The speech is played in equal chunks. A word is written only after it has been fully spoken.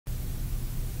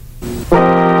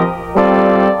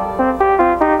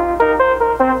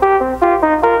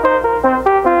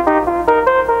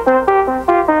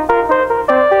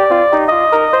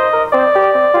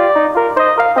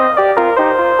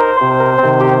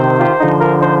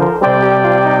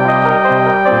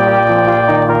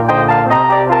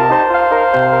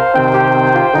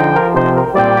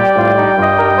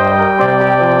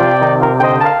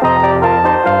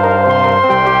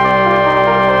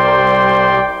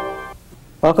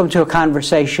Welcome to A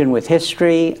Conversation with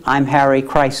History. I'm Harry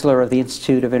Kreisler of the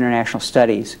Institute of International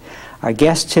Studies. Our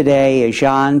guest today is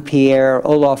Jean-Pierre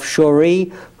Olof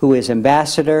Schori, who is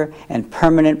Ambassador and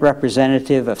Permanent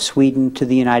Representative of Sweden to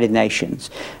the United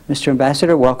Nations. Mr.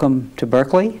 Ambassador, welcome to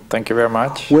Berkeley. Thank you very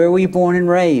much. Where were you born and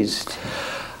raised?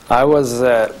 I was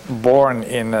born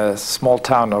in a small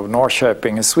town of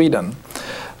Norrköping in Sweden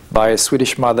by a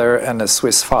Swedish mother and a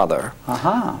Swiss father.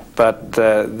 But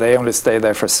they only stayed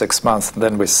there for 6 months, and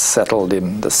then we settled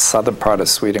in the southern part of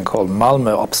Sweden called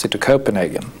Malmö, opposite to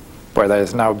Copenhagen, where there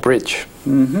is now a bridge.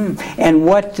 And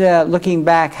what, looking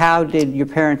back, how did your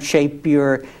parents shape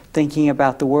your thinking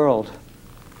about the world?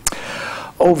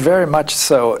 Oh, very much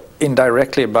so,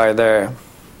 indirectly by their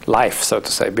life, so to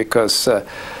say, because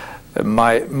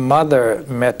my mother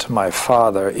met my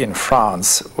father in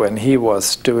France when he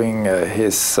was doing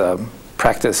his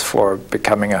practice for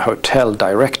becoming a hotel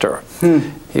director.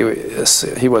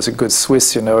 He was a good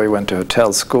Swiss, you know. He went to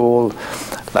hotel school,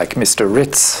 like Mr.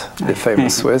 Ritz, the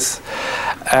famous Swiss.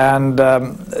 And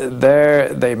there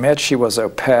they met. She was au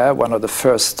pair, one of the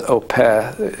first au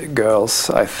pair girls,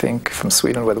 I think, from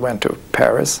Sweden, who went to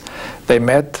Paris. They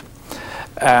met,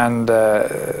 and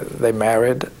they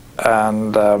married.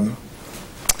 And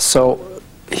so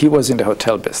he was in the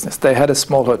hotel business. They had a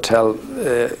small hotel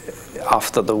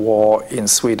after the war in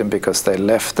Sweden because they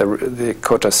left the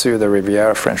Côte d'Azur, the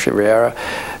Riviera, French Riviera.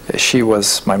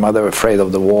 My mother, afraid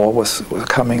of the war was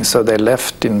coming, so they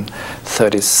left in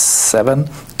 1937,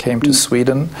 came to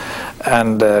Sweden,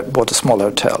 and bought a small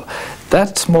hotel.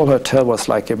 That small hotel was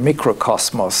like a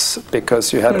microcosmos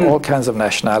because you had all kinds of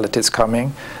nationalities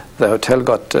coming. The hotel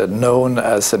got known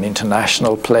as an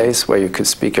international place where you could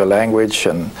speak your language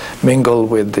and mingle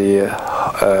with the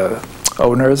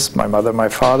owners, my mother, my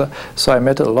father. So I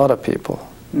met a lot of people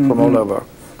from all over.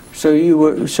 So you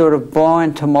were sort of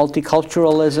born to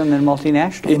multiculturalism and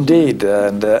multinationalism. Indeed,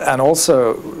 and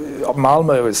also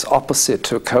Malmö is opposite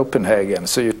to Copenhagen.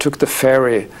 So you took the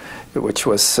ferry, which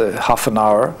was half an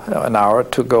hour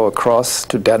to go across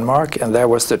to Denmark, and there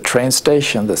was the train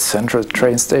station, the central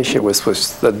train station, which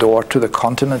was the door to the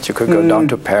continent. You could go down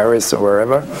to Paris or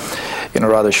wherever in a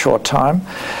rather short time.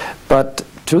 But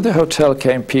to the hotel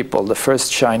came people. The first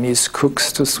Chinese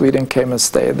cooks to Sweden came and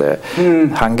stayed there.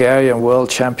 Hungarian world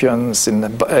champions in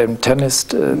tennis,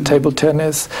 table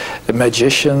tennis, the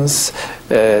magicians,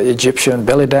 Egyptian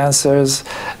belly dancers,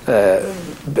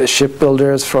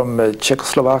 shipbuilders from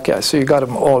Czechoslovakia. So you got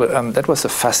them all, and that was a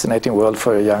fascinating world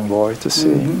for a young boy to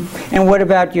see. And what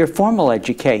about your formal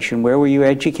education? Where were you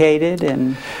educated?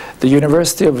 And the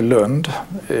University of Lund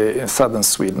in southern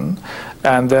Sweden,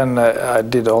 and then I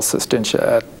did also a stint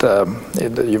at the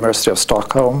University of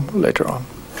Stockholm later on.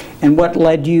 And what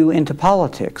led you into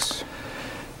politics?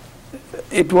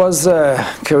 It was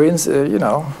you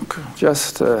know,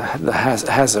 just the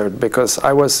hazard, because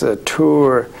I was a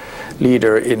tour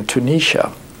leader in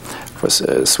Tunisia for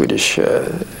a Swedish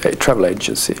travel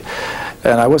agency,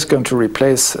 and I was going to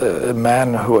replace a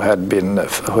man who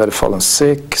had fallen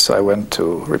sick. So I went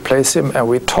to replace him, and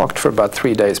we talked for about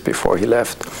 3 days before he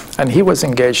left. And he was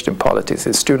engaged in politics,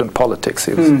 in student politics.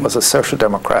 He was a social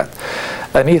democrat,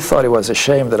 and he thought it was a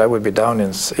shame that I would be down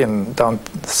down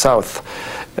south,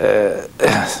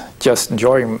 just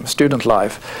enjoying student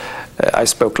life. I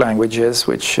spoke languages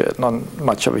which not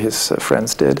much of his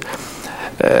friends did.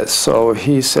 So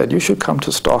he said, you should come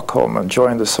to Stockholm and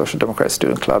join the Social Democrat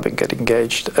Student Club and get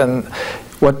engaged. And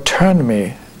what turned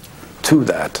me to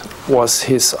that was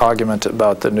his argument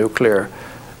about the nuclear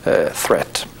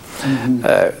threat.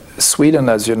 Sweden,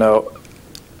 as you know,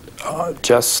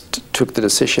 just took the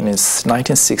decision in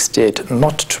 1968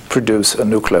 not to produce a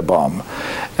nuclear bomb.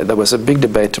 There was a big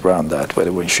debate around that,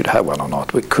 whether we should have one or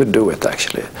not. We could do it,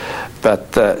 actually.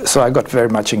 But so I got very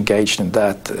much engaged in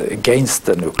that, against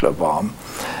the nuclear bomb.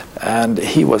 And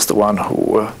he was the one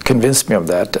who convinced me of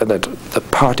that, and that the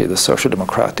party, the Social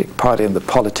Democratic Party, and the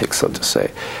politics, so to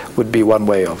say, would be one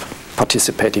way of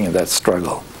participating in that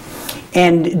struggle.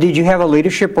 And did you have a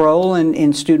leadership role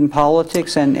in student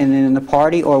politics and in the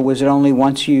party, or was it only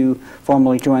once you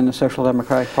formally joined the Social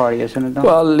Democratic Party as an adult?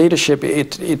 Well, leadership,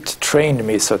 it trained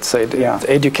me, so to say. It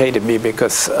educated me,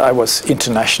 because I was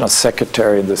international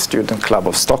secretary in the Student Club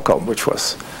of Stockholm, which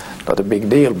was not a big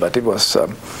deal, but it was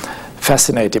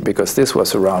fascinating, because this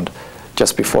was around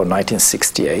just before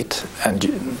 1968 and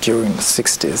during the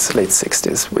 60s, late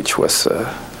 60s, which was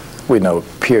we know,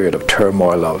 period of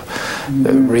turmoil, of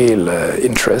real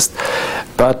interest.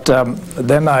 But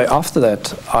then after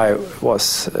that, I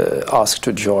was asked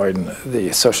to join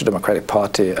the Social Democratic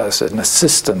Party as an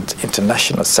assistant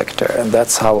international secretary, and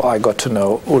that's how I got to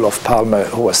know Olof Palme,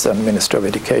 who was then Minister of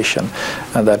Education,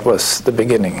 and that was the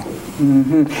beginning.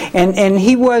 Mm-hmm. And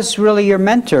he was really your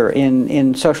mentor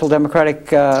in social democratic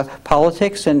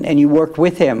politics, and you worked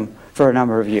with him for a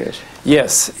number of years.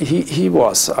 Yes, he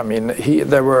was. I mean,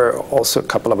 there were also a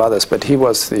couple of others, but he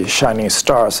was the shining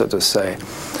star, so to say,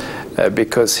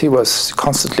 because he was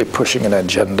constantly pushing an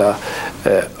agenda,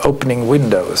 opening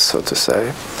windows, so to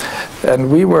say.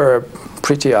 And we were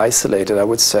pretty isolated, I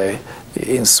would say,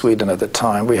 in Sweden at the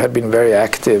time. We had been very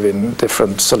active in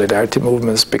different solidarity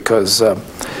movements because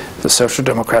the Social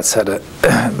Democrats had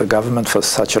the government for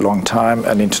such a long time,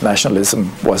 and internationalism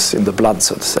was in the blood,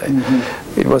 so to say.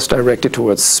 Mm-hmm. It was directed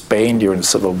towards Spain during the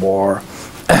Civil War,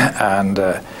 and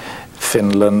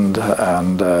Finland,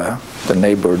 and the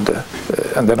neighbored,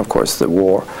 and then of course the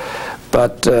war.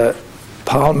 But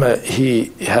Palme,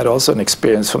 he had also an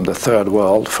experience from the Third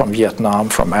World, from Vietnam,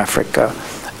 from Africa,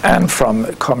 and from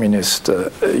communist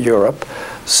Europe.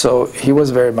 So he was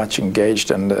very much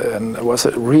engaged and was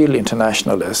a real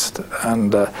internationalist,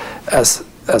 and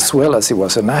as well as he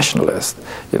was a nationalist,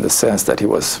 in the sense that he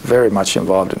was very much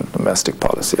involved in domestic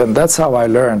policy. And that's how I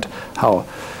learned how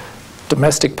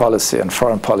domestic policy and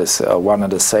foreign policy are one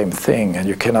and the same thing, and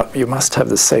you must have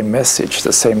the same message,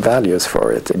 the same values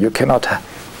for it, and you cannot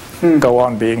go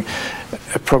on being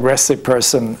a progressive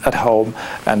person at home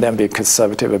and then be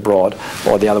conservative abroad,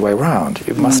 or the other way around.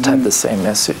 You must have the same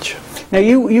message. Now,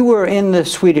 you were in the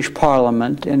Swedish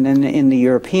Parliament and in the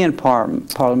European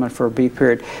Parliament for a brief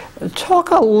period.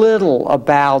 Talk a little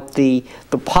about the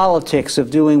politics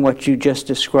of doing what you just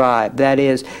described. That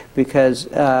is, because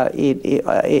it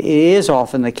is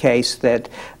often the case that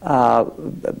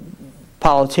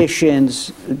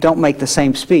politicians don't make the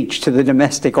same speech to the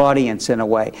domestic audience in a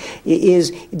way.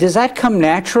 Does that come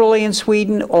naturally in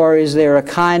Sweden, or is there a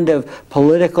kind of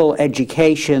political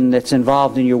education that's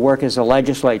involved in your work as a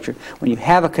legislature? When you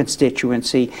have a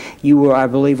constituency, you were, I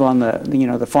believe, on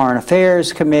the Foreign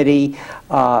Affairs Committee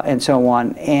and so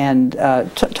on. And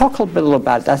talk a little bit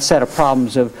about that set of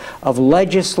problems of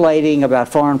legislating about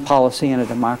foreign policy in a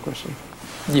democracy.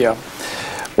 Yeah.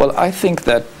 Well, I think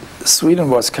that Sweden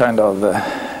was kind of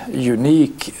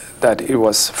unique, that it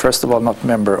was, first of all, not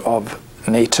member of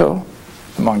NATO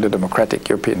among the democratic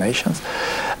European nations.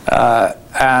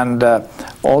 And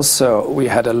also we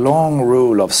had a long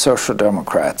rule of social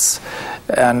democrats.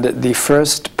 And the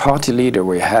first party leader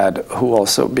we had, who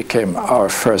also became our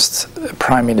first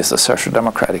prime minister, social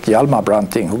democratic, Hjalmar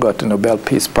Branting, who got the Nobel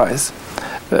Peace Prize,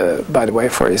 by the way,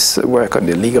 for his work on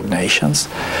the League of Nations.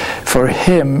 For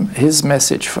him, his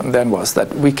message from then was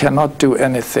that we cannot do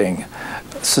anything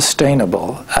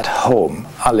sustainable at home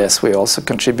unless we also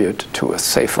contribute to a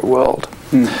safer world.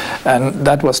 And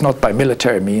that was not by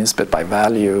military means, but by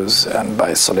values and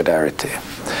by solidarity.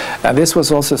 And this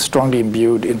was also strongly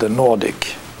imbued in the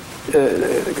Nordic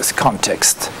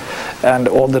context. And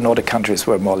all the Nordic countries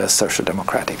were more or less social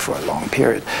democratic for a long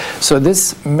period. So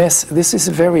this is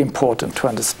very important to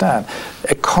understand.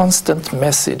 A constant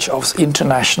message of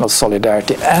international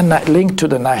solidarity and linked to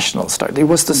the national state. It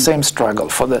was the same struggle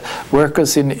for the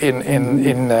workers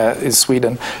in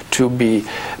Sweden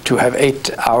to have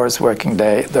 8 hours working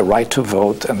day, the right to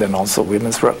vote, and then also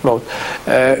women's vote.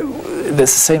 The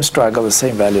same struggle, the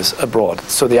same values abroad.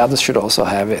 So the others should also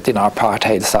have it in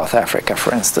apartheid South Africa,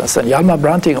 for instance. And Hjalmar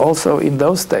Branting also, in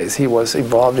those days, he was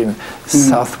involved in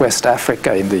Southwest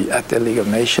Africa at the League of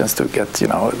Nations to get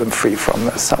them free from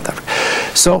South Africa.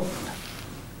 So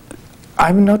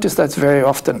I've noticed that very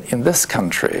often in this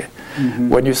country,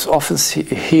 when you often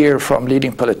hear from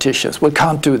leading politicians, we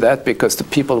can't do that because the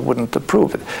people wouldn't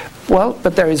approve it. Well,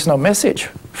 but there is no message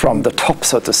from the top,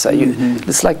 so to say.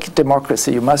 It's like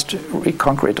democracy. You must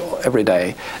reconquer it every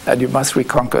day, and you must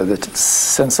reconquer the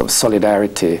sense of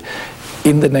solidarity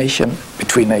in the nation,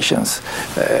 between nations,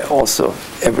 also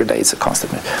every day. It's a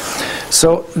constant.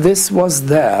 So this was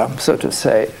there, so to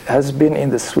say, has been in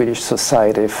the Swedish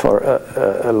society for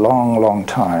a long, long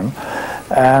time.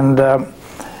 And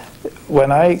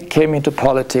when I came into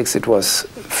politics, it was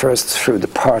first through the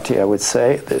party, I would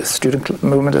say, the student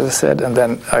movement, as I said, and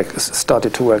then I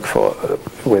started to work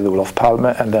with Olof Palme,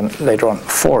 and then later on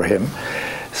for him.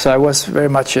 So I was very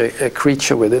much a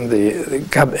creature within the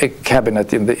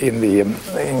cabinet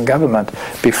in government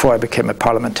before I became a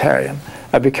parliamentarian.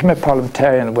 I became a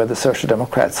parliamentarian when the Social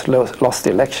Democrats lost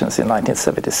the elections in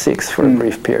 1976 for a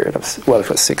brief period of,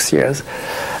 for 6 years,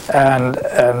 and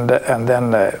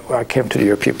then I came to the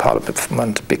European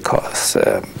Parliament because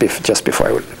just before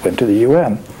I went to the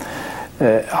UN.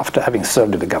 after having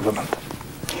served in the government.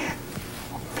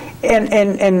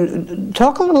 And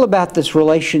talk a little about this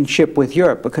relationship with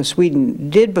Europe, because Sweden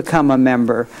did become a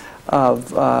member of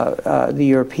the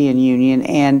European Union,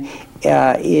 and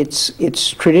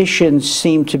its traditions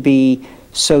seem to be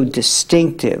so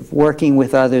distinctive, working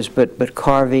with others but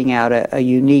carving out a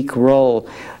unique role.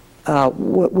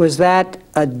 Was that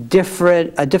a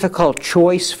difficult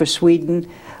choice for Sweden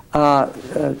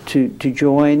to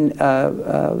join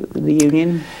the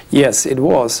Union? Yes, it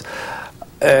was.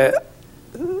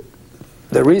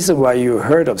 The reason why you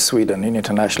heard of Sweden in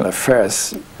international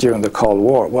affairs during the Cold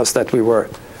War was that we were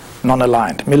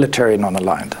non-aligned, military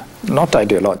non-aligned. Not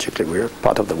ideologically, we were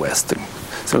part of the Western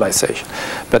civilization,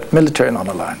 but military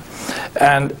non-aligned.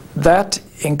 And that,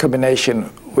 in combination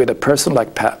with a person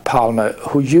like Palme,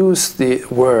 who used the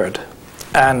word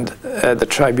and the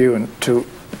tribune to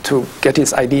get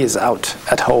his ideas out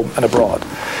at home and abroad,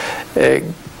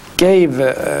 gave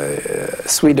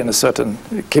Sweden a certain,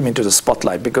 came into the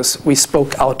spotlight because we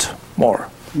spoke out more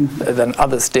than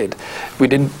others did.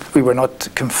 We were not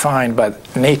confined by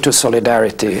NATO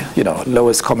solidarity, you know,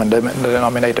 lowest common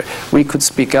denominator. We could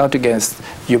speak out against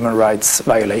human rights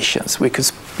violations. We could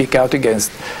speak out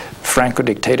against Franco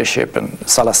dictatorship and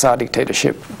Salazar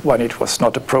dictatorship when it was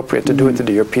not appropriate to do it in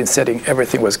the European setting.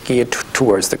 Everything was geared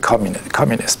towards the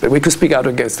communists. But we could speak out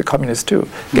against the communists too,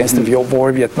 against the war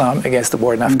in Vietnam, against the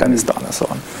war in Afghanistan, and so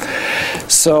on.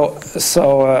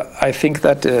 So I think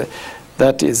that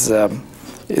that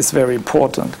is very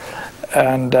important.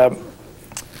 And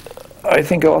I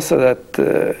think also that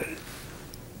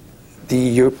the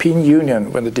European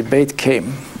Union, when the debate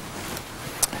came,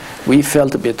 we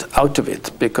felt a bit out of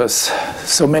it because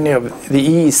so many of the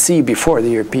EEC before the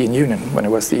European Union, when it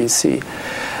was the EEC,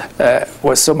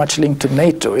 was so much linked to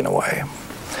NATO in a way.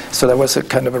 So there was a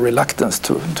kind of a reluctance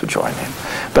to join in.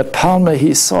 But Palme,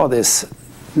 he saw this,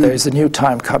 there is a new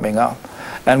time coming up.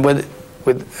 And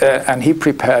and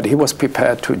he was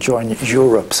prepared to join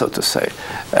Europe, so to say,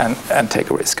 and take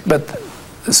a risk. But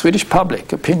the Swedish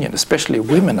public opinion, especially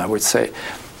women, I would say,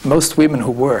 most women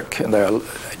who work, and there are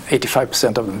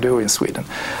 85% of them do in Sweden,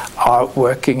 are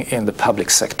working in the public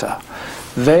sector.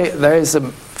 There is a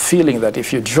feeling that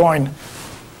if you join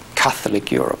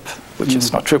Catholic Europe, which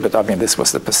is not true, but I mean this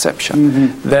was the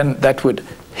perception, then that would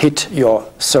hit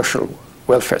your social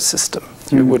welfare system.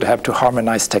 You would have to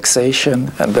harmonize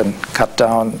taxation and then cut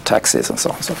down taxes and so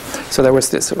on. So there was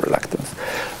this reluctance.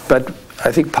 But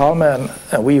I think Palme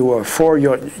and we were for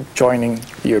joining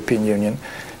the European Union,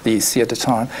 the EC at the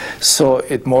time, saw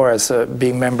it more as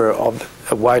being member of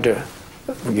a wider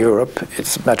Europe.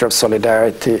 It's a matter of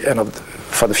solidarity and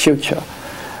for the future.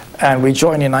 And we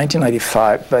joined in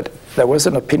 1995, but there was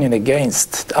an opinion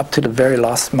against up to the very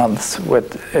last month,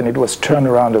 and it was turned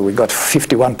around and we got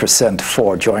 51%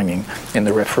 for joining in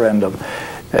the referendum,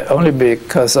 only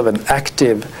because of an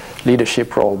active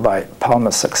leadership role by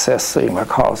Palme's successor, Ingvar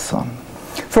Carlsson.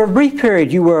 For a brief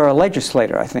period, you were a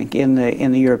legislator, I think, in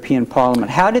the European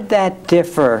Parliament. How did that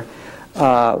differ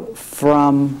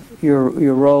from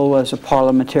your role as a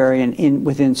parliamentarian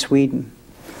within Sweden?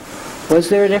 Was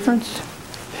there a difference?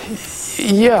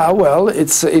 Yeah, well,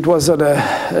 it was at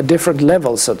a different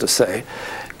level, so to say.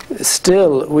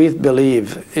 Still, we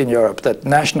believe in Europe that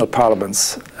national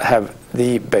parliaments have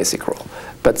the basic role.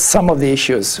 But some of the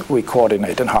issues we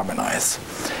coordinate and harmonize.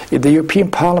 The European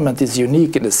Parliament is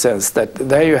unique in the sense that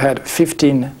there you had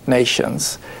 15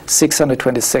 nations,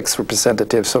 626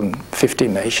 representatives from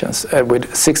 15 nations,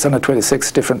 with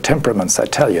 626 different temperaments, I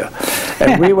tell you.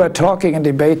 And we were talking and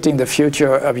debating the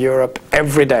future of Europe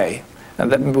every day,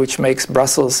 and that, which makes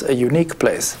Brussels a unique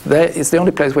place. It's the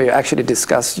only place where you actually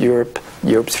discuss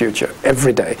Europe's future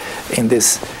every day in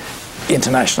this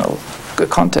international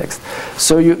context.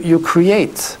 So you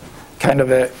create kind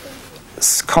of a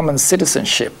common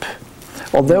citizenship.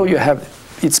 Although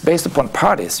it's based upon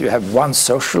parties. You have one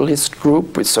socialist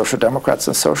group with social democrats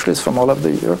and socialists from all of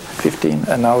the Europe, 15,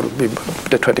 and now it'll be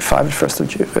the 25,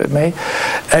 1st of May.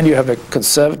 And you have a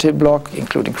conservative bloc,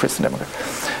 including Christian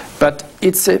Democrats. But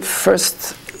it's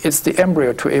the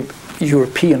embryo to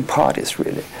European parties,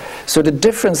 really. So the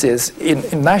difference is,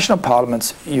 in national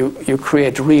parliaments, you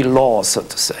create real laws, so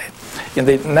to say. In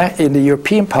the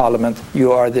European Parliament,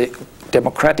 you are the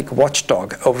democratic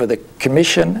watchdog over the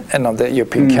Commission and on the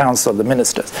European Council, the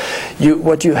ministers. You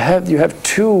have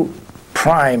two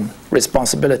prime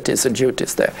responsibilities and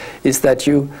duties there. Is that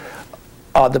you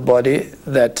are the body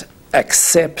that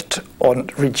accept or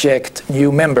reject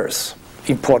new members.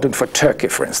 Important for Turkey,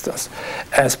 for instance.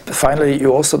 And finally,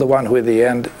 you're also the one who, at the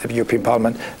end of the European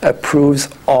Parliament, approves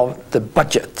of the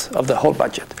budget, of the whole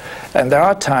budget. And there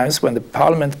are times when the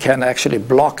Parliament can actually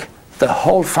block the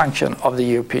whole function of the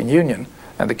European Union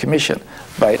and the Commission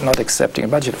by not accepting a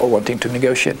budget or wanting to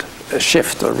negotiate a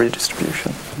shift or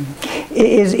redistribution.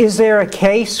 Is there a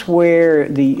case where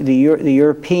the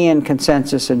European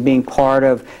consensus and being part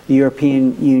of the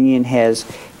European Union has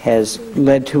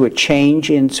led to a change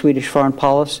in Swedish foreign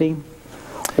policy?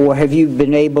 Or have you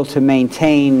been able to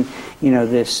maintain,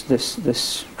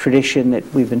 this tradition that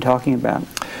we've been talking about?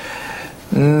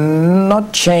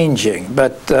 Not changing,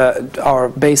 but our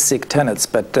basic tenets.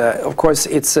 But of course,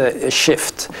 it's a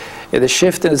shift. It's a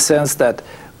shift in the sense that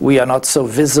we are not so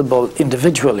visible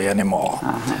individually anymore.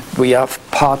 We are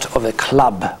part of a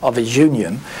club, of a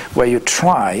union, where you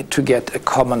try to get a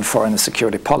common foreign and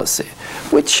security policy,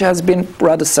 which has been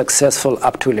rather successful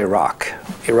up to Iraq.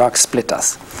 Iraq split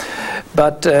us.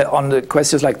 But on the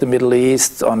questions like the Middle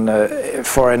East, on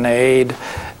foreign aid,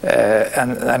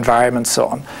 and environment, so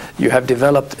on, you have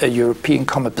developed a European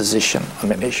common position on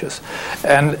many issues.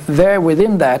 And there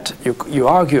within that, you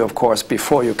argue, of course,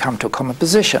 before you come to a common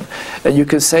position. And you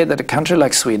could say that a country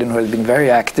like Sweden, who has been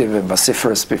very active and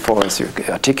vociferous before, as you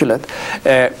articulate,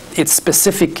 its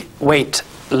specific weight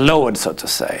lowered, so to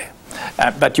say.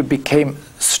 But you became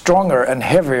stronger and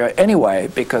heavier anyway,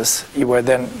 because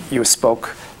you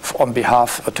spoke on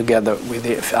behalf or together with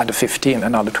the under 15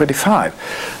 and under 25.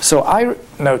 So I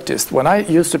noticed when I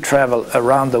used to travel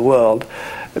around the world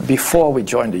before we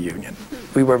joined the Union,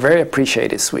 we were very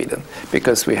appreciated in Sweden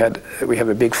because we have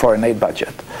a big foreign aid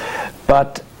budget.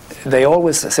 But they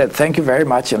always said, thank you very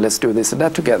much, and let's do this and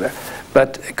that together.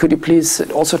 But could you please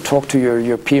also talk to your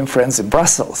European friends in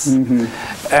Brussels?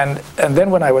 And then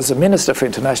when I was a Minister for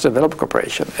International Development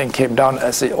Cooperation and came down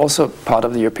as also part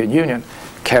of the European Union,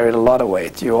 carried a lot of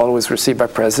weight. You always received by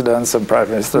presidents and prime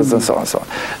ministers and so on and so on.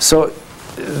 So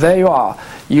there you are.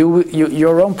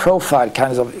 Your own profile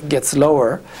kind of gets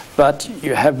lower, but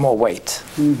you have more weight.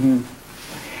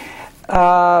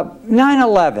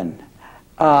 9/11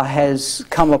 has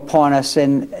come upon us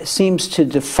and seems to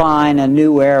define a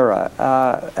new era.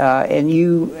 And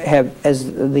you have,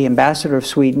 as the ambassador of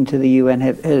Sweden to the UN,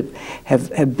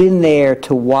 have been there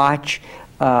to watch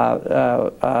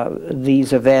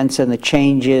these events and the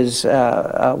changes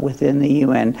within the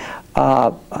UN.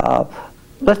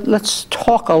 Let's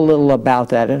talk a little about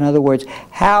that. In other words,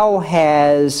 how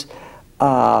has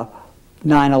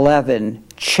 9/11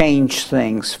 changed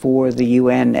things for the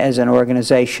UN as an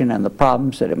organization and the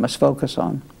problems that it must focus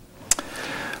on?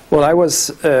 Well, I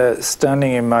was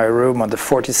standing in my room on the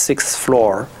 46th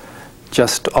floor,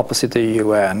 just opposite the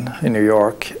UN in New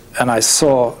York, and I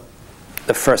saw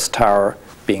the first tower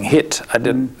being hit. I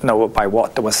didn't know by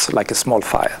what. There was like a small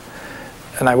fire.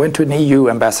 And I went to an EU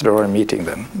ambassador meeting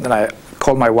then. Then I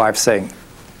called my wife saying,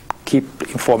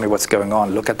 inform me what's going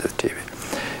on, look at the TV.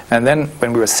 And then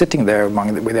when we were sitting there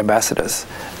with the ambassadors,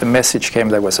 the message came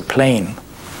there was a plane.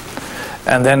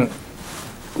 And then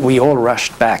we all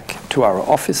rushed back to our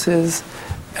offices.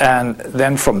 And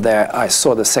then from there, I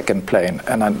saw the second plane.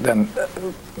 And then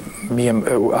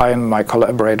I and my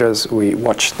collaborators, we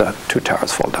watched the two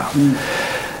towers fall down.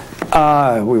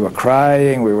 We were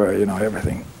crying, we were,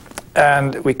 everything.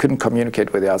 And we couldn't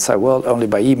communicate with the outside world, only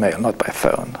by email, not by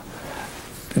phone.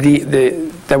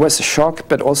 There was a shock,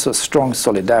 but also strong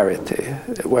solidarity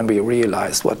when we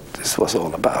realized what this was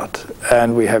all about.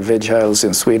 And we have vigils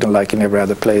in Sweden like in every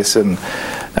other place, and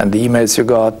the emails you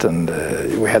got, and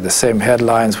we had the same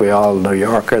headlines, we all New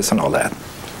Yorkers and all that.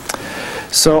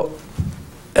 So,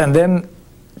 and then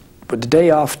the day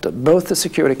after, both the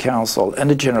Security Council and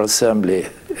the General Assembly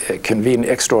convened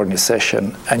extraordinary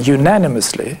session and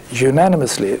unanimously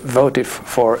voted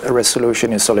for a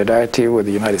resolution in solidarity with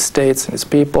the United States and its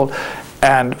people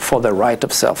and for the right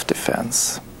of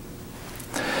self-defense.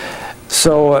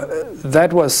 So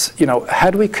that was,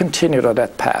 had we continued on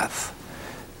that path,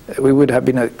 we would have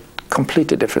been in a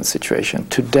completely different situation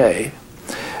today,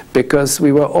 because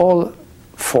we were all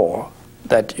for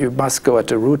that you must go at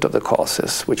the root of the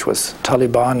causes, which was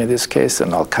Taliban in this case,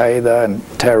 and Al-Qaeda and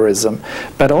terrorism,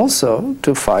 but also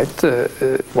to fight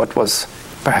what was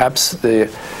perhaps the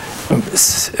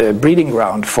breeding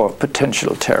ground for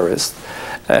potential terrorists,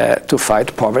 to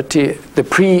fight poverty, the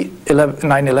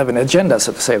pre-9/11 agenda,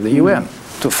 so to say, of the UN,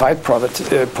 to fight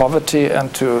poverty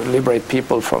and to liberate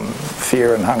people from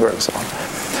fear and hunger and so on.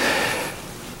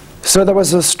 So there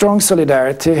was a strong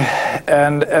solidarity,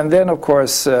 and then, of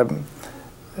course,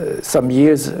 some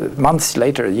months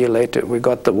later, a year later, we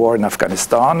got the war in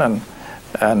Afghanistan,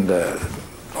 and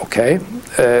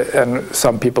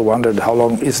some people wondered how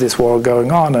long is this war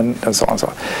going on, and so on and so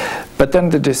on. But then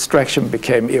the distraction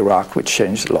became Iraq, which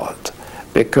changed a lot,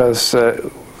 because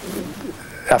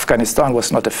Afghanistan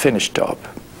was not a finished job.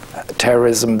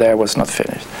 terrorism there was not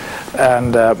finished.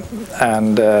 And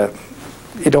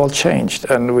it all changed,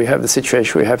 and we have the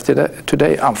situation we have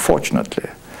today, unfortunately.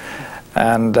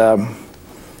 And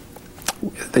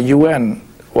the UN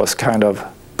was kind of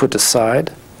put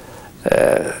aside,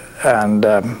 and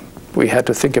we had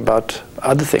to think about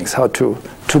other things, how to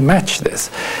match this.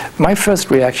 My first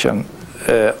reaction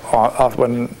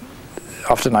after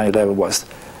 9/11 was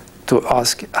to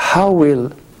ask, how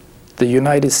will the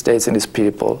United States and its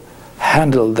people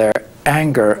handle their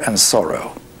anger and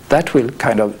sorrow? That will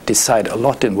kind of decide a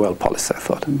lot in world policy, I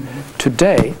thought.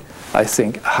 Today, I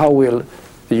think, how will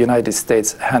the United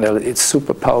States handle its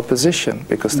superpower position?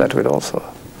 Because that will also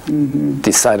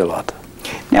decide a lot.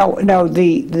 Now,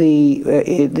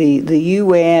 the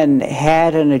UN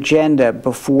had an agenda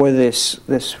before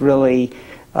this really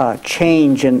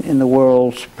change in the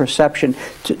world's perception.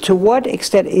 To what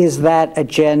extent is that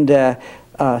agenda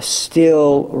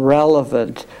still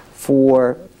relevant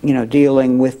for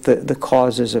dealing with the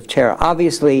causes of terror?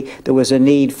 Obviously, there was a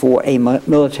need for a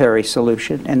military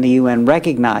solution, and the UN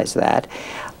recognized that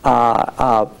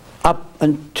up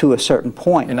to a certain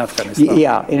point. In Afghanistan.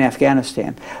 Yeah, in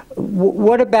Afghanistan.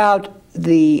 What about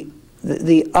the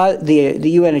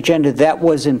UN agenda that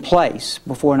was in place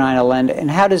before 9/11, and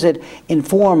how does it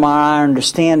inform our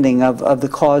understanding of the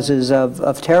causes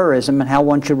of terrorism and how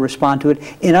one should respond to it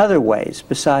in other ways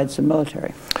besides the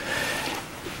military?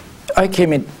 I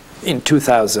came in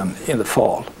 2000 in the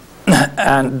fall,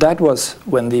 and that was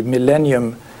when the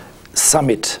Millennium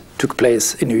Summit took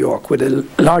place in New York, with the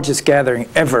largest gathering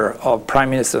ever of prime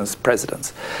ministers and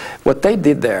presidents. What they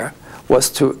did there was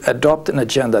to adopt an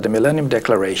agenda, the Millennium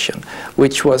Declaration,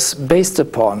 which was based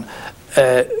upon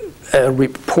a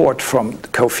report from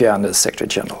Kofi Annan, Secretary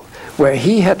General, where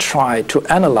he had tried to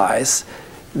analyze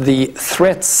the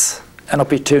threats and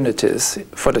opportunities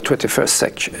for the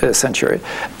 21st century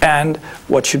and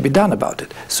what should be done about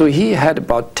it. So he had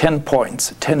about 10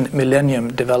 points, 10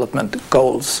 Millennium Development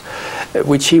Goals,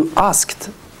 which he asked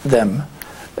them,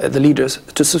 the leaders,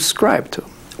 to subscribe to,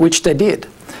 which they did.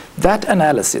 That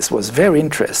analysis was very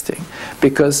interesting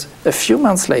because a few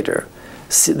months later,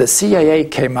 the CIA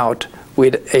came out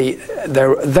with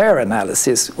their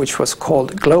analysis, which was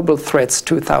called Global Threats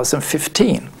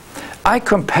 2015. I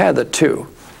compared the two,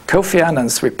 Kofi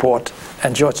Annan's report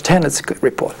and George Tenet's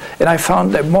report, and I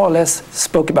found they more or less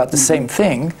spoke about the same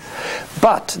thing.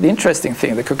 But the interesting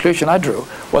thing, the conclusion I drew,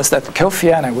 was that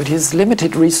Kofi Annan, with his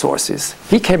limited resources,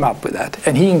 he came up with that,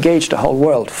 and he engaged the whole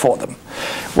world for them.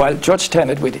 While George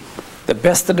Tenet, with the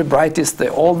best and the brightest,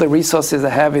 all the resources they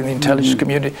have in the intelligence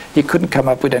community, he couldn't come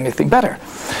up with anything better.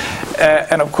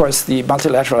 And of course, the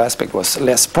multilateral aspect was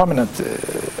less prominent,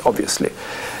 obviously.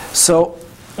 So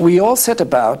we all set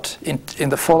about, in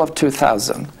the fall of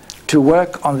 2000, to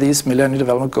work on these Millennium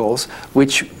Development Goals,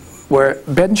 which were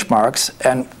benchmarks,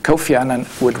 and Kofi Annan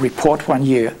would report 1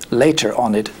 year later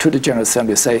on it to the General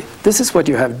Assembly, say, this is what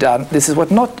you have done, this is what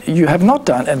you have not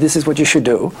done, and this is what you should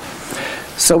do.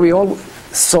 So we all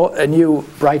saw a new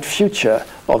bright future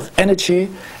of energy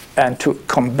and to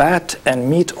combat and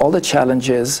meet all the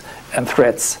challenges and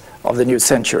threats of the new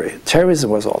century.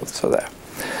 Terrorism was also there,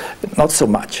 not so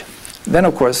much. Then,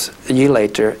 of course, a year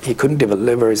later, he couldn't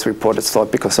deliver his report as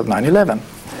thought because of 9/11.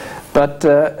 But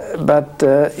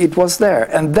it was there.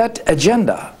 And that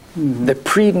agenda, the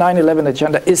pre-9/11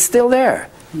 agenda, is still there.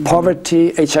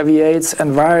 Poverty, HIV/AIDS,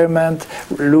 environment,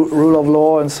 rule of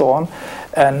law, and so on,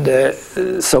 and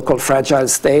so-called fragile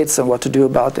states and what to do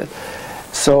about it.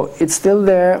 So it's still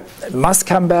there, it must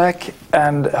come back,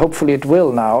 and hopefully it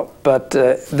will now, but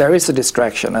there is a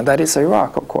distraction, and that is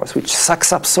Iraq, of course, which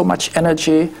sucks up so much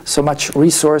energy, so much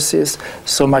resources,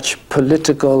 so much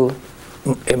political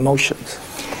emotions.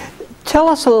 Tell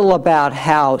us a little about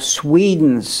how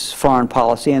Sweden's foreign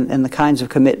policy and the kinds of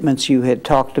commitments you had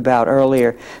talked about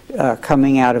earlier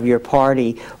coming out of your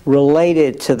party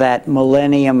related to that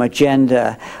Millennium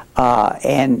Agenda.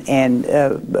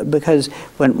 Because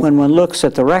when one looks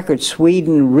at the record,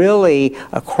 Sweden really,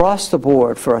 across the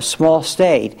board, for a small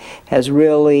state, has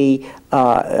really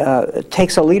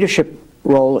takes a leadership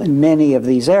role in many of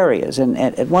these areas. And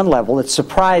at one level, it's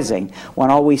surprising. One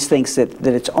always thinks that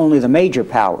it's only the major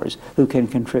powers who can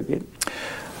contribute.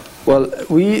 Well,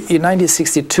 we, in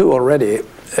 1962 already,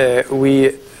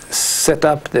 we set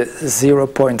up the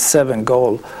 0.7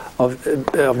 goal of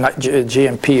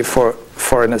GNP for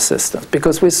foreign assistance,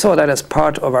 because we saw that as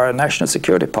part of our national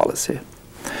security policy.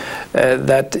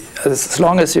 That as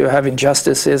long as you have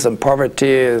injustices and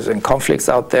poverty and conflicts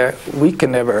out there, we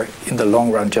can never, in the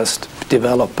long run, just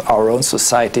develop our own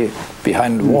society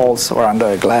behind walls or under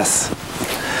a glass.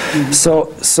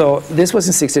 So this was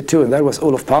in '62, and that was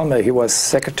Olof Palme. He was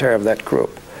secretary of that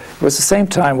group. It was the same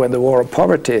time when the war on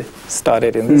poverty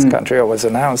started in this country, or was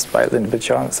announced by Lyndon B.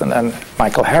 Johnson and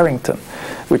Michael Harrington,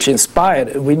 which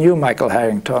inspired. We knew Michael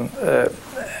Harrington.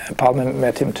 Palme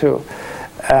met him too,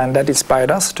 and that inspired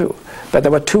us too. But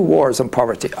there were two wars on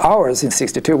poverty. Ours in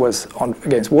 '62 was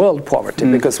against world poverty,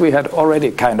 because we had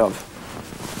already kind of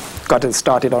gotten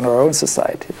started on our own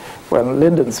society. When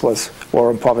Lyndon's was war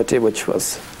on poverty, which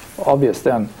was obvious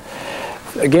then.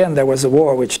 Again, there was a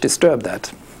war which disturbed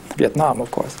that. Vietnam,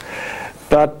 of course.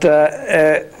 But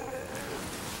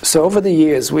so over the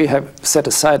years, we have set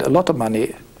aside a lot of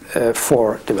money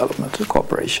for development and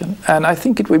cooperation. And I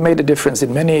think we made a difference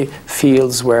in many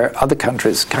fields where other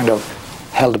countries kind of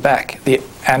held back. The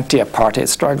anti-apartheid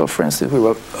struggle, for instance, we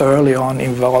were early on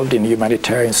involved in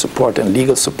humanitarian support and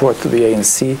legal support to the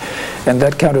ANC, and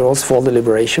that counted also for all the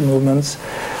liberation movements,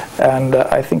 and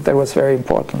I think that was very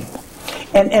important.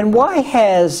 And why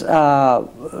has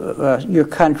your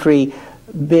country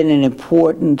been an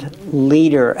important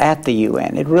leader at the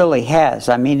UN? It really has.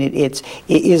 I mean,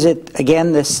 is it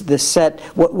again this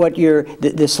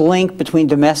this link between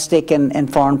domestic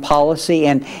and foreign policy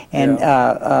and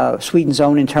Sweden's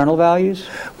own internal values?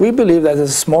 We believe that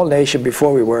as a small nation,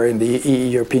 before we were in the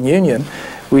European Union,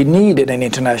 we needed an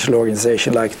international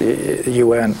organization like the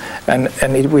UN, and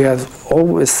we have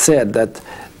always said that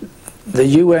the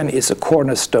UN is a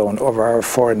cornerstone of our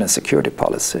foreign and security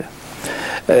policy.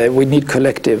 We need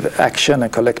collective action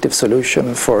and collective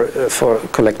solution for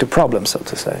collective problems, so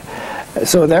to say.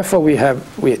 So therefore we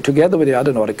together with the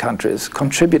other Nordic countries,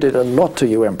 contributed a lot to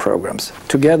UN programs,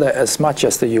 together as much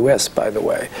as the US, by the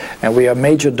way. And we are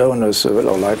major donors,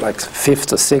 like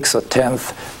 5th or 6th or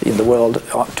 10th in the world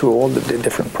to all the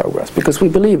different programs, because we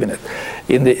believe in it,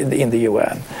 in the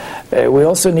UN. We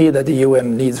also need that the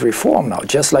UN needs reform now,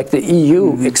 just like the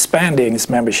EU expanding its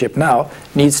membership now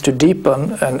needs to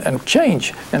deepen and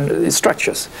change its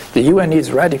structures. The UN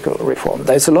needs radical reform.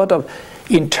 There's a lot of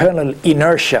internal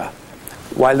inertia,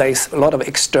 while there's a lot of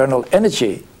external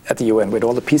energy at the UN with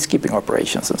all the peacekeeping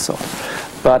operations and so on.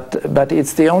 But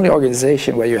it's the only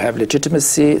organization where you have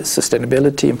legitimacy,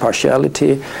 sustainability,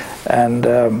 impartiality, and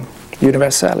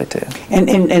universality.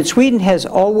 And Sweden has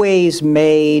always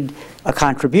made a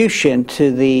contribution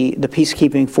to the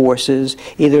peacekeeping forces,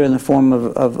 either in the form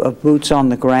of boots on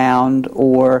the ground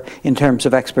or in terms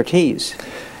of expertise.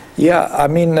 Yeah, I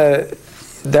mean,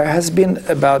 there have been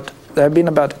about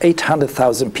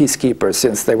 800,000 peacekeepers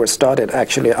since they were started,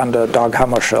 actually, under Dag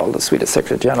Hammarskjöld, the Swedish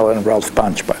Secretary General, and Ralph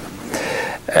Bunche.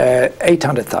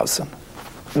 800,000.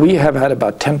 We have had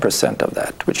about 10% of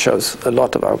that, which shows a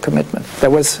lot of our commitment. There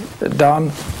was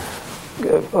Dan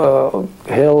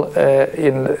Hill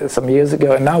in some years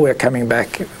ago, and now we're coming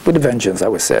back with a vengeance, I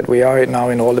would say. We are now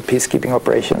in all the peacekeeping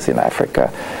operations in Africa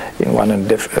in one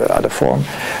and other form.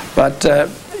 But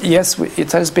yes,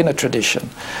 it has been a tradition.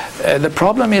 The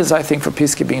problem is, I think, for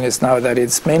peacekeeping is now that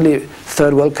it's mainly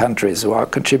third world countries who are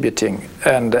contributing,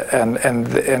 and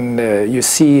you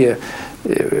see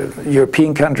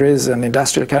European countries and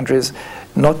industrial countries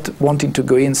not wanting to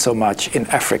go in so much in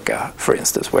Africa, for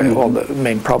instance, where all the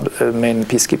main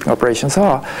peacekeeping operations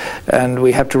are, and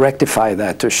we have to rectify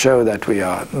that to show that we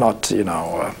are not,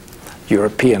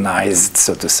 Europeanized,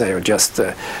 so to say, or just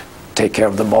take care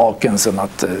of the Balkans and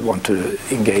not want to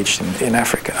engage in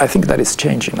Africa. I think that is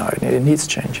changing now. It needs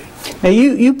changing. Now,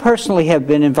 you personally have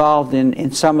been involved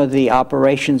in some of the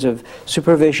operations of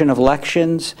supervision of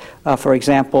elections, for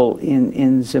example,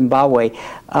 in Zimbabwe.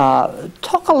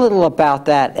 Talk a little about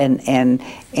that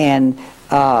and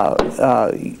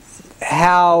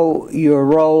how your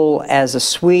role as a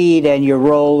Swede and your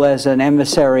role as an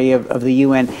emissary of the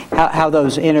UN, how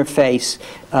those interface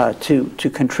to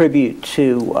contribute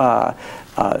to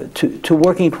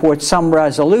working towards some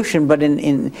resolution, but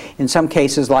in some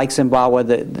cases like Zimbabwe,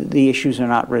 the issues are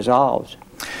not resolved.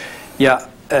 Yeah,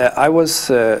 I was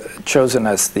chosen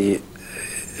as the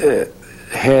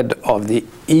head of the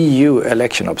EU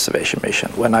election observation mission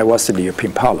when I was in the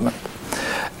European Parliament,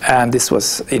 and this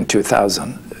was in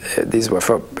 2000. These were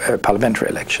for parliamentary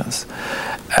elections.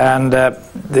 And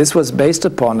this was based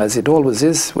upon, as it always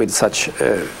is with such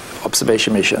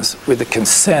observation missions, with the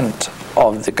consent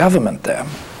of the government there.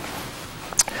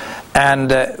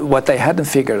 And what they hadn't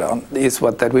figured on is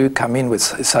that we would come in with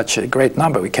such a great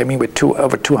number. We came in with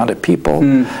over 200 people,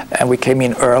 and we came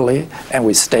in early, and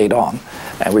we stayed on,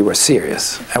 and we were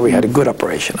serious, and we had a good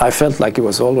operation. I felt like it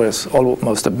was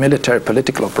almost a military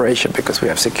political operation, because we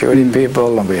have security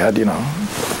people, and we had, you know,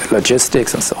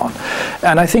 logistics and so on.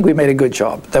 And I think we made a good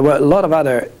job. There were a lot of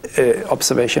other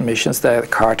observation missions there.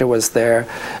 Carter was there,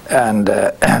 and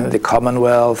the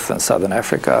Commonwealth and Southern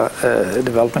Africa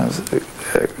Development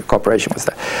Corporation was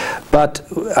there. But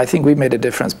I think we made a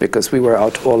difference, because we were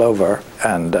out all over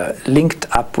and linked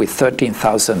up with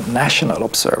 13,000 national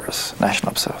observers,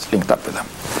 linked up with them.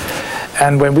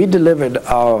 And when we delivered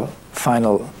our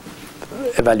final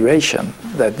evaluation,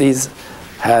 that these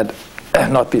had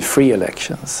not been free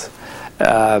elections,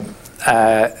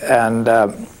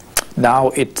 now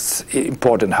it's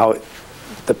important how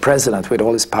the president, with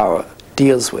all his power,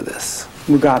 deals with this.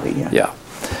 Mugabe, yeah. Yeah.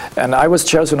 And I was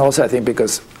chosen also, I think,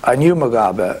 because I knew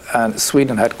Mugabe, and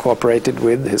Sweden had cooperated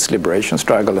with his liberation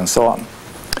struggle and so on.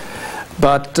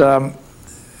 But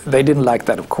they didn't like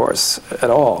that, of course, at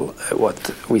all,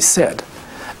 what we said.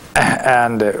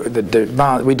 And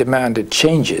we demanded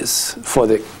changes for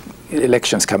the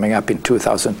elections coming up in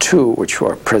 2002, which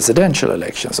were presidential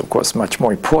elections, of course, much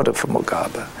more important for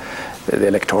Mugabe. The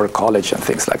Electoral College and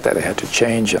things like that, they had to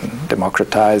change and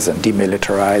democratize and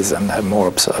demilitarize and have more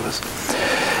observers.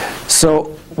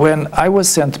 So when I was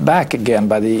sent back again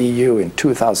by the EU in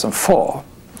 2004,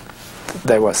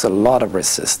 there was a lot of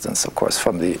resistance, of course,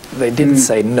 from the... They didn't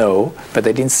say no, but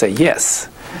they didn't say yes.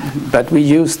 But we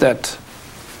used that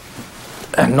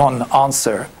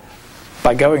non-answer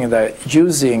by going there,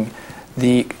 using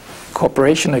the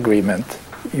cooperation agreement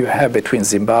you have between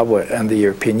Zimbabwe and the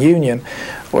European Union,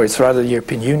 or it's rather the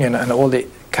European Union and all the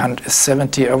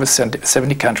over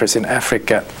 70 countries in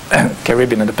Africa,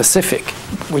 Caribbean and the Pacific,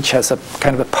 which has a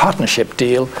kind of a partnership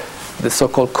deal, the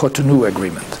so-called Cotonou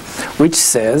Agreement, which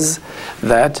says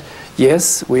that,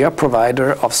 yes, we are a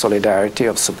provider of solidarity,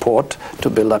 of support to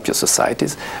build up your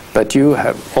societies, but you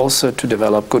have also to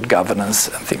develop good governance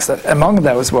and things like that. Among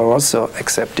those, we're also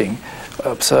accepting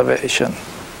observation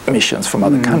missions from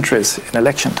other countries in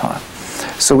election time.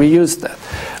 So we used that.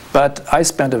 But I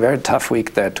spent a very tough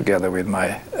week there together with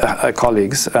my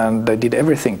colleagues, and they did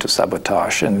everything to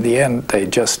sabotage. In the end, they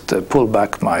just pulled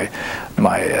back my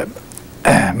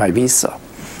visa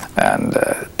and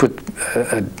put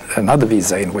another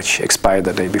visa in, which expired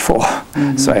the day before.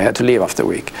 So I had to leave after a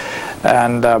week.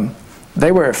 And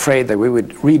they were afraid that we would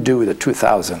redo the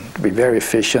 2000, be very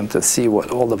efficient and see what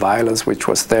all the violence which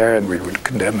was there, and we would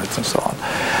condemn it and so on.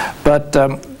 But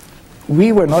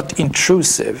we were not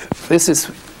intrusive. This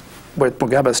is what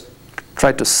Mugabe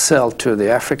tried to sell to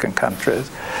the African countries,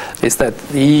 is that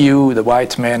the EU, the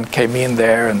white men, came in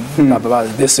there and blah, blah,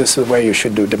 blah, this is the way you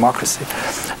should do democracy.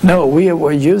 No, we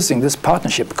were using this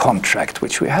partnership contract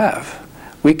which we have.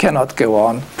 We cannot go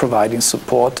on providing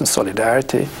support and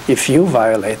solidarity if you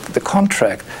violate the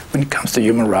contract when it comes to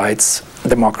human rights,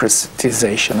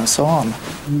 democratization, and so on.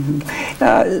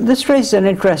 This raises an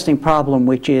interesting problem,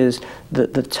 which is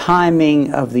the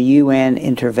timing of the UN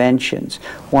interventions.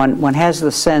 One has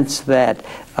the sense that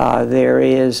there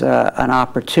is an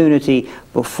opportunity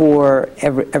before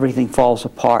everything falls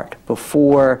apart,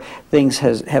 before things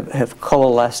have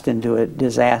coalesced into a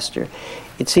disaster.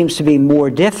 It seems to be more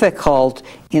difficult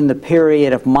in the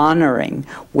period of monitoring,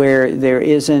 where there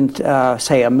isn't,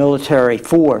 say, a military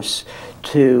force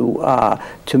to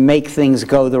make things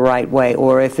go the right way,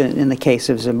 or if in the case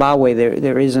of Zimbabwe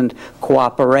there isn't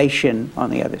cooperation on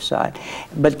the other side.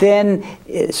 But then,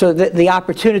 so the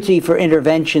opportunity for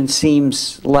intervention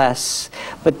seems less.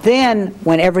 But then,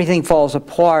 when everything falls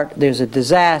apart, there's a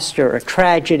disaster, a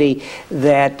tragedy,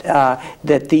 that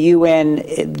the UN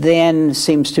then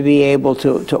seems to be able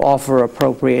to offer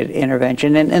appropriate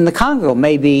intervention. And the Congo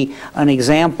may be an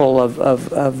example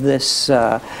of this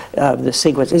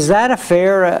sequence. Is that a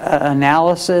fair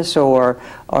analysis or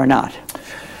not?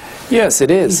 Yes,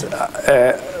 it is.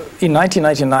 In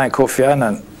 1999, Kofi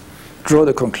Annan drew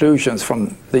the conclusions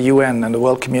from the UN and the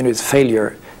world community's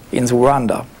failure in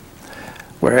Rwanda,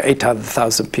 where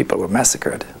 800,000 people were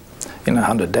massacred in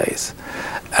 100 days,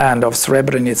 and of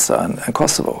Srebrenica and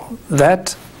Kosovo,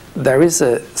 that there is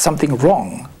something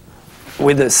wrong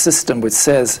with a system which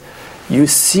says you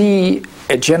see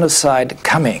a genocide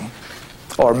coming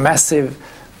or massive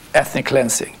ethnic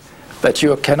cleansing, but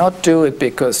you cannot do it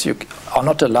because you are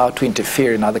not allowed to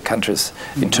interfere in other countries'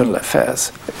 internal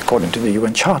affairs, according to the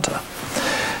UN Charter.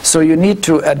 So you need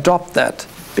to adopt that,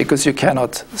 because you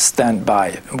cannot stand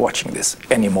by watching this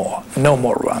anymore. No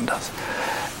more Rwandas.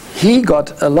 he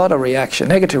got a lot of reaction,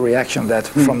 negative reaction that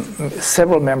from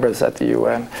several members at the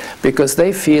UN, because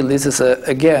they feel this is,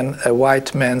 again, a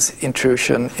white man's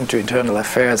intrusion into internal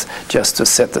affairs just to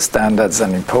set the standards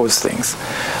and impose things.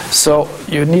 So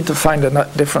you need to find a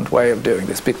different way of doing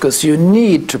this, because you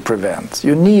need to prevent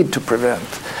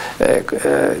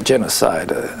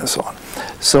genocide and so on.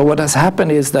 So what has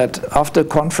happened is that after a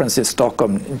conference in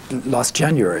Stockholm last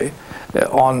January,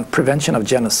 on prevention of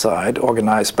genocide,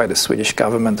 organized by the Swedish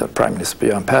government and Prime Minister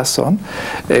Göran Persson,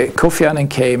 Kofi Annan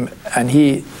came and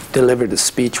he delivered a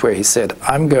speech where he said,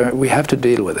 we have to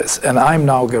deal with this, and I'm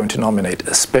now going to nominate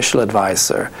a special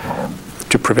advisor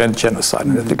to prevent genocide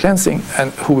and ethnic cleansing,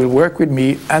 and who will work with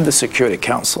me and the Security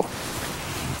Council.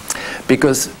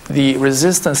 Because the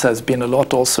resistance has been a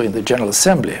lot also in the General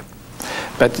Assembly,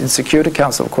 but in Security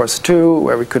Council, of course, too,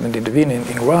 where we couldn't intervene in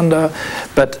Rwanda.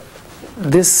 But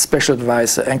this special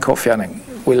advisor and Kofi Annan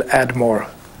will add more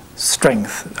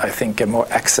strength, I think, and more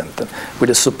accent, with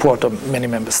the support of many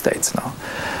member states now.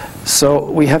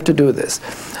 So we have to do this.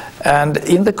 And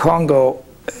in the Congo,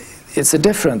 it's a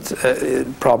different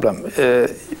problem,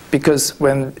 because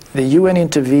when the UN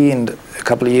intervened a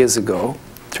couple of years ago,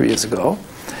 3 years ago,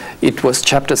 it was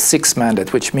Chapter 6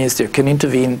 mandate, which means you can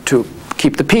intervene to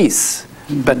keep the peace,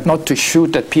 but not to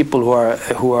shoot at people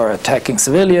who are attacking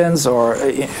civilians or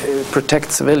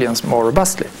protect civilians more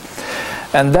robustly.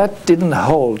 And that didn't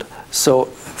hold. So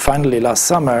finally last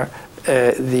summer,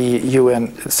 the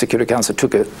UN Security Council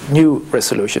took a new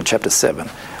resolution, Chapter 7,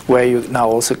 where you now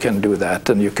also can do that,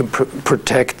 and you can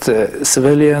protect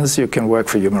civilians, you can work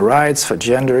for human rights, for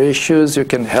gender issues, you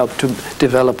can help to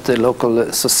develop the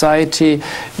local society,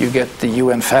 you get the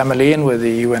UN family in with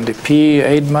the UNDP,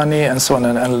 aid money, and so on,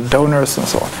 and donors and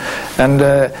so on. And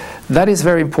that is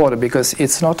very important, because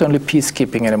it's not only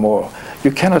peacekeeping anymore.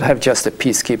 You cannot have just a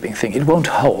peacekeeping thing. It won't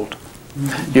hold.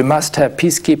 You must have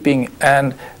peacekeeping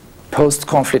and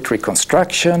post-conflict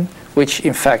reconstruction, which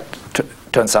in fact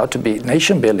turns out to be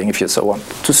nation building, if you so want,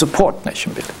 to support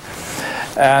nation building.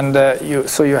 And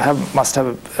so you must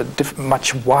have a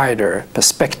much wider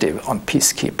perspective on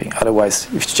peacekeeping. Otherwise,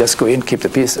 if you just go in, keep the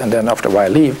peace, and then after a while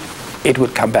leave, it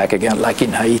would come back again, like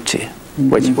in Haiti,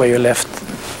 where you left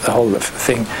the whole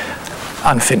thing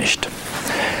unfinished.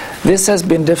 This has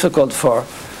been difficult for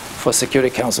Security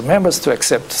Council members to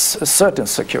accept, certain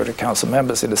Security Council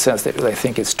members, in the sense that they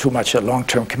think it's too much a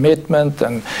long-term commitment,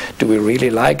 and do we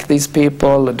really like these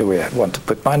people? Do we want to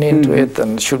put money into it?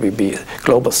 And should we be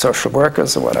global social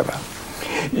workers or whatever?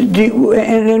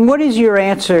 And what is your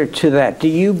answer to that? Do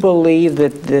you believe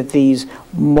that these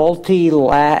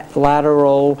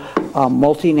multilateral,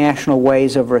 multinational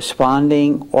ways of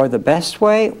responding are the best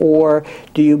way, or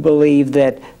do you believe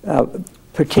that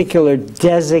particular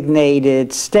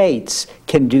designated states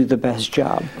can do the best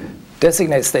job?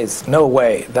 Designated states, no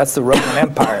way. That's the Roman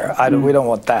Empire. We don't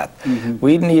want that.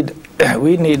 We need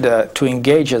to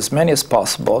engage as many as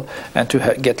possible and to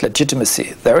get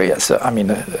legitimacy. There is,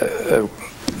 a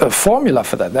formula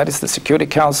for that. That is, the Security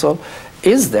Council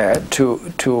is there to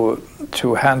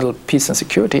handle peace and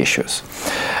security issues.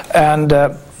 And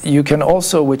you can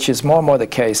also, which is more and more the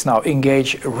case now,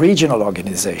 engage regional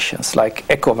organizations like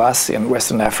ECOWAS in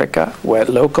Western Africa, where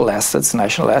local assets,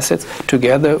 national assets,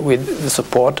 together with the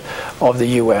support of the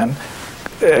UN,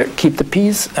 keep the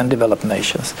peace and develop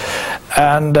nations.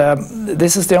 And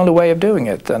this is the only way of doing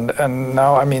it. And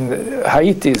now, I mean,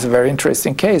 Haiti is a very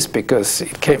interesting case, because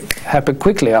it happened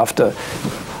quickly after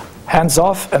hands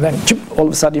off, and then all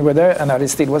of a sudden you were there and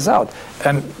Aristide was out.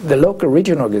 And the local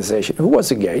regional organization, who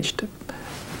was engaged,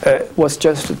 was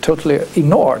just totally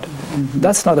ignored.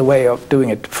 That's not a way of doing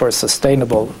it for a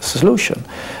sustainable solution.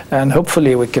 And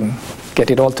hopefully we can get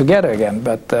it all together again.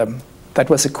 But that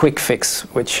was a quick fix,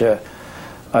 which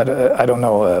I don't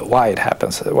know why it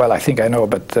happens. Well, I think I know,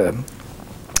 but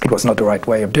it was not the right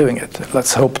way of doing it.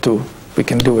 Let's hope we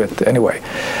can do it anyway.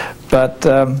 But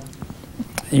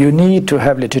you need to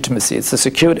have legitimacy. It's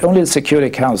only the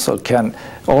Security Council can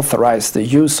authorize the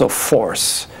use of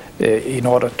force in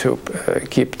order to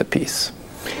keep the peace.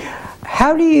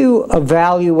 How do you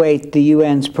evaluate the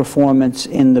UN's performance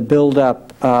in the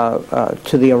build-up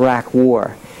to the Iraq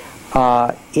War?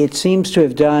 It seems to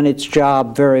have done its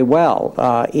job very well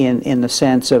in the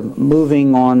sense of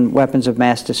moving on weapons of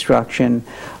mass destruction,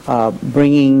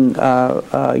 bringing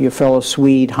your fellow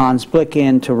Swede Hans Blick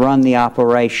in to run the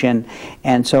operation,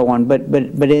 and so on. But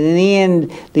in the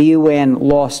end, the UN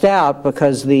lost out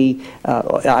because in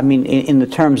the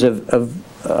terms of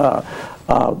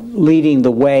leading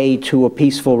the way to a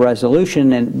peaceful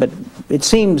resolution, but it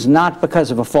seems not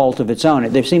because of a fault of its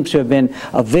own. There seems to have been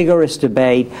a vigorous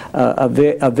debate,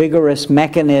 a vigorous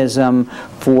mechanism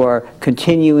for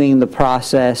continuing the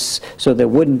process so there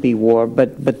wouldn't be war,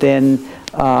 but then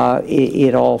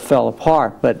it all fell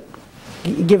apart. But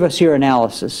give us your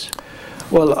analysis.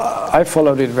 Well, I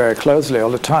followed it very closely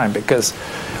all the time, because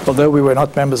although we were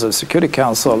not members of the Security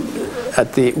Council,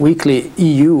 at the weekly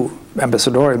EU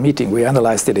ambassadorial meeting we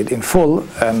analyzed it in full,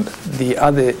 and the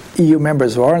other EU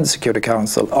members who are in the Security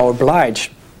Council are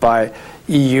obliged by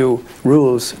EU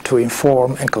rules to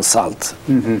inform and consult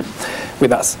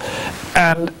with us.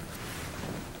 And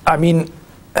I mean,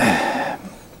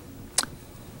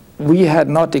 we had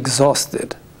not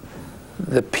exhausted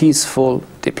the peaceful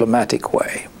diplomatic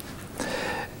way.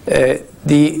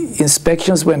 The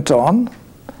inspections went on.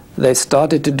 They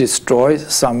started to destroy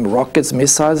some rockets,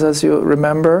 missiles, as you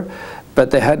remember, but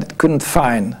they couldn't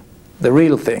find the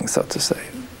real thing, so to say.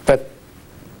 But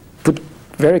put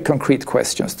very concrete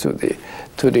questions to the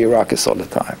Iraqis all the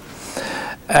time.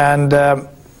 And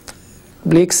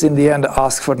Blix, in the end,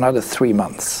 asked for another 3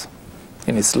 months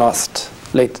in his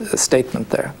late statement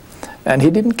there, and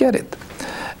he didn't get it.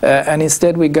 And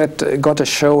instead we got a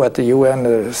show at the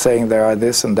UN saying there are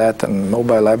this and that and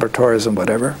mobile laboratories and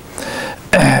whatever,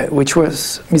 which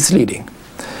was misleading.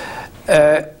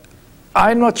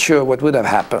 I'm not sure what would have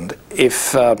happened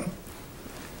if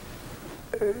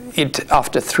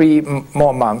after 3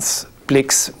 more months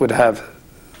Blix would have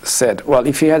said, well,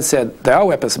 if he had said there are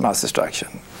weapons of mass destruction,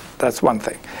 that's one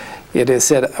thing. It is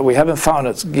said we haven't found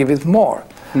it, give it more.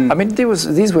 I mean,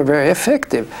 these were very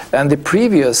effective, and the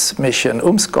previous mission,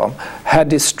 UMSCOM, had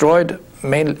destroyed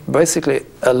basically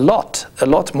a lot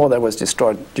more than was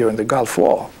destroyed during the Gulf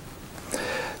War.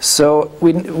 So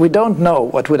we don't know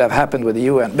what would have happened with the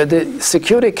UN, but the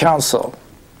Security Council,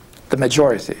 the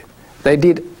majority, they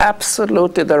did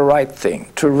absolutely the right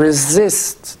thing to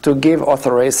resist to give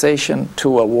authorization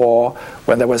to a war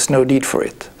when there was no need for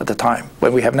it at the time,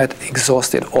 when we have not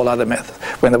exhausted all other methods,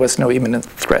 when there was no imminent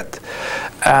threat.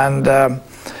 And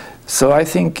so I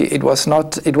think it was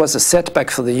a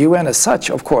setback for the UN as such,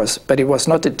 of course, but it was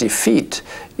not a defeat.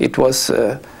 It was,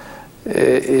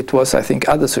 I think,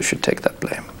 others who should take that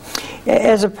blame.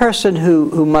 As a person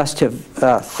who must have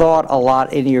thought a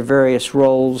lot in your various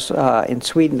roles in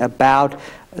Sweden about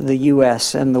the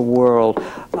U.S. and the world,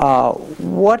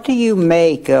 what do you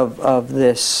make of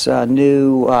this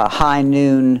new high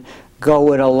noon,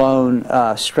 go it alone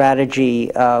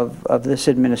strategy of this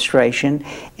administration?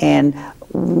 And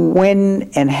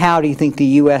when and how do you think the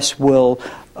U.S. will,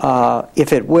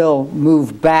 if it will,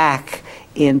 move back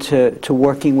into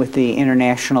working with the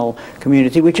international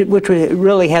community, which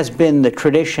really has been the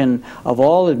tradition of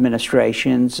all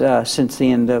administrations since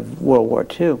the end of World War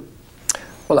II?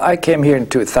 Well, I came here in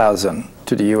 2000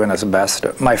 to the UN as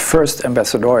ambassador. My first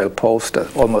ambassadorial post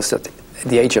almost at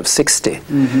the age of 60,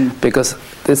 because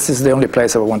this is the only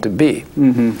place I want to be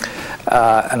an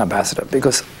ambassador,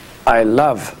 because I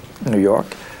love New York,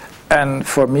 and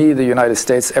for me the United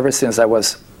States, ever since I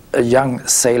was a young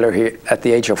sailor here at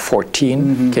the age of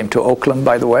 14, came to Oakland,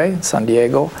 by the way, San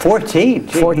Diego. 14?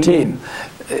 14,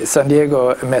 San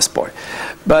Diego mess boy.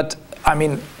 But I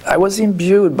mean, I was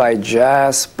imbued by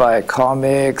jazz, by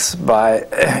comics, by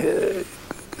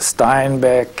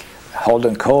Steinbeck,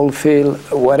 Holden Caulfield,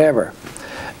 whatever,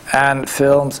 and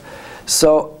films.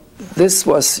 So this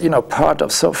was, you know, part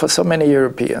of, for so many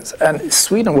Europeans. And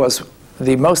Sweden was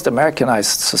the most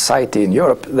Americanized society in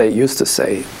Europe. They used to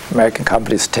say American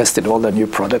companies tested all the new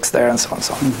products there and so on and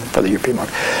so on for the European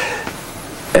market.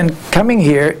 And coming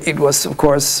here, it was, of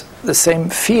course, the same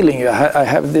feeling. I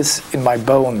have this in my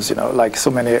bones, you know, like so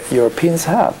many Europeans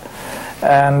have.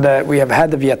 And we have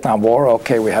had the Vietnam War,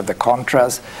 okay, we have the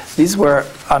Contras. These were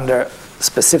under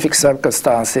specific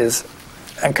circumstances.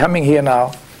 And coming here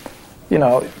now, you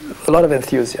know, a lot of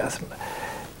enthusiasm.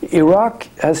 Iraq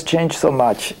has changed so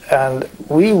much, and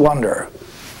we wonder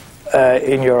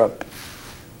in Europe,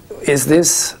 is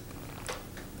this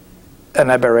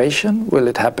an aberration? Will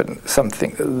it happen,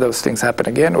 those things happen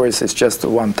again, or is this just a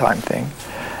one-time thing?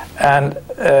 And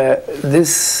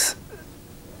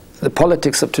the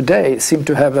politics of today seem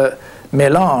to have a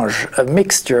mélange, a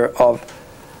mixture of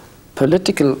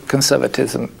political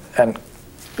conservatism and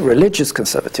religious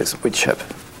conservatism, which have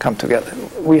come together.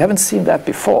 We haven't seen that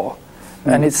before.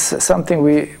 And it's something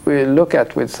we look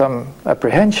at with some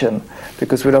apprehension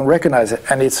because we don't recognize it.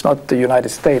 And it's not the United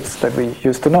States that we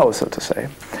used to know, so to say.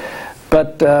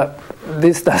 But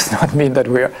this does not mean that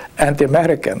we're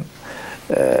anti-American.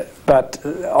 But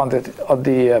on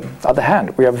the other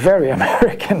hand, we are very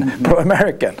American,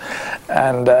 pro-American.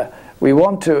 And we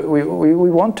want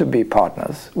to be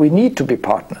partners. We need to be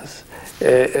partners.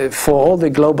 for all the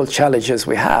global challenges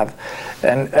we have.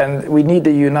 And we need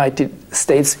the United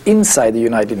States inside the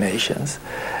United Nations.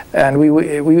 And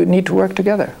we need to work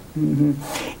together. Mm-hmm.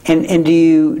 And do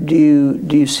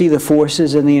you see the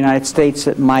forces in the United States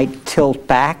that might tilt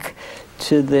back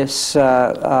to this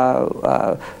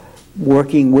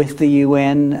working with the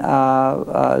UN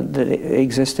that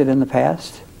existed in the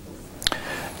past?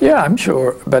 Yeah, I'm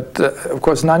sure. But of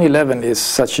course, 9/11 is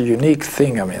such a unique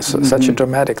thing. I mean, such a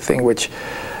dramatic thing, which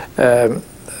a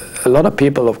lot of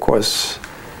people, of course,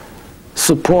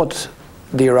 support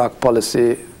the Iraq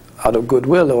policy out of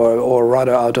goodwill, or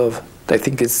rather out of, they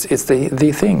think it's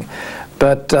the thing.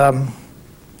 But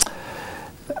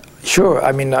sure,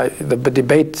 I mean, the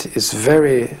debate is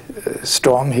very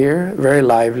strong here, very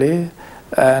lively,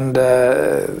 and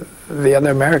the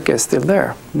other America is still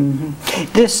there. Mm-hmm.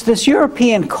 This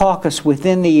European caucus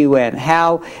within the UN,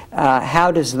 how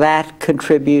does that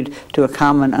contribute to a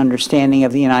common understanding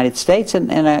of the United States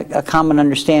and a common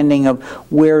understanding of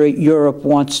where Europe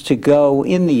wants to go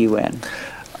in the UN?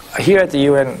 Here at the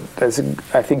UN, there's,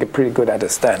 I think, a pretty good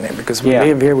understanding, because we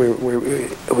live here,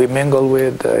 we mingle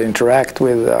with, interact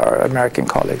with our American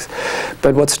colleagues.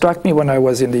 But what struck me when I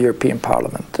was in the European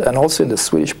Parliament, and also in the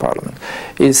Swedish Parliament,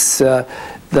 is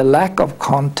the lack of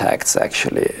contacts,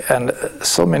 actually, and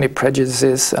so many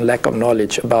prejudices and lack of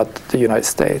knowledge about the United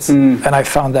States. And I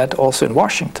found that also in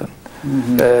Washington,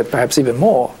 perhaps even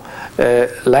more.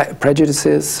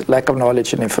 Prejudices, lack of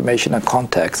knowledge and information and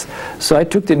contacts. So I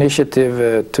took the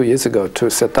initiative 2 years ago to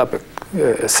set up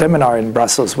a seminar in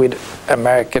Brussels with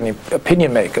American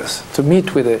opinion makers to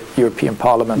meet with the European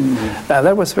Parliament. And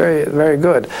that was very, very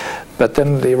good. But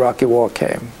then the Iraqi war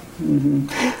came.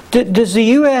 Does the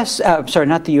U.S., sorry,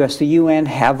 not the U.S., the UN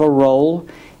have a role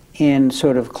in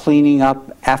sort of cleaning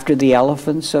up after the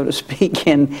elephant, so to speak,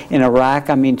 in Iraq?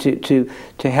 I mean, to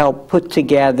help put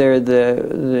together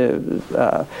the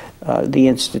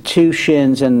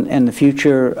institutions and the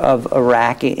future of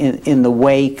Iraq in the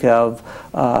wake of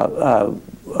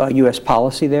U.S.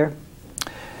 policy there?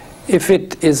 If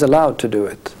it is allowed to do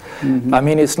it. I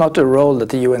mean, it's not a role that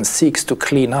the UN seeks to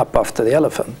clean up after the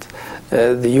elephant.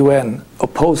 The UN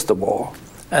opposed the war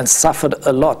and suffered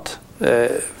a lot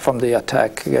from the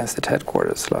attack against its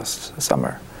headquarters last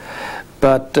summer.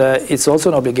 But it's also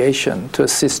an obligation to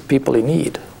assist people in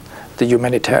need, the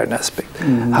humanitarian aspect.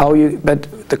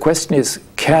 But the question is,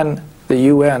 can the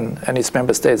UN and its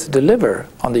member states deliver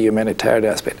on the humanitarian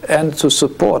aspect and to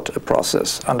support a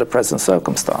process under present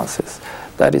circumstances?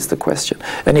 That is the question.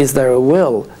 And is there a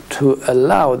will to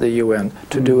allow the UN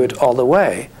to do it all the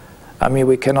way? I mean,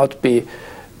 we cannot be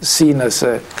seen as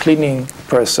a cleaning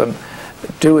person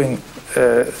doing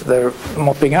the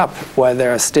mopping up while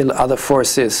there are still other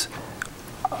forces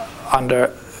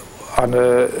under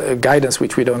guidance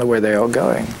which we don't know where they are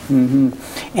going.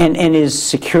 And is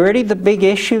security the big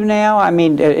issue now? I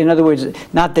mean, in other words,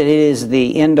 not that it is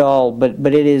the end-all,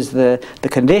 but it is the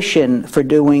condition for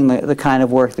doing the kind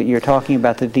of work that you're talking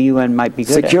about that the UN might be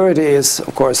good at. Security is,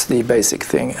 of course, the basic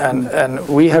thing. And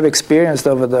we have experienced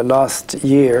over the last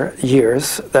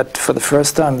years that for the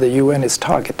first time the UN is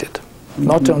targeted.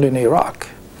 Not only in Iraq,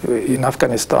 in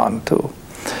Afghanistan too.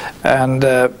 And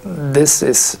this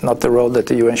is not the role that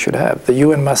the UN should have. The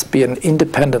UN must be an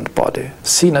independent body,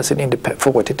 seen as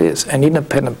for what it is, an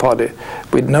independent body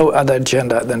with no other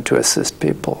agenda than to assist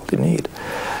people in need.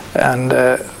 And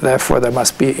therefore there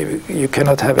must be, you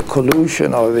cannot have a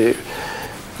collusion or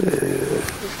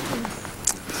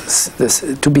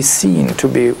to be seen to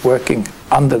be working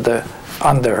under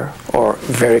or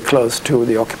very close to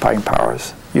the occupying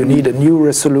powers. You need a new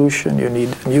resolution, you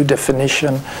need a new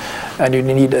definition, and you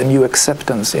need a new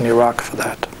acceptance in Iraq for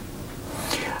that.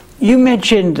 You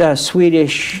mentioned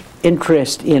Swedish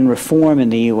interest in reform in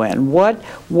the UN. What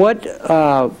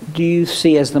do you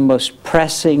see as the most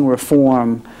pressing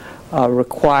reform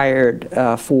required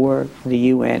for the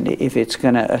UN if it's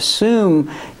going to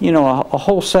assume, you know, a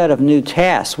whole set of new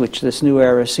tasks which this new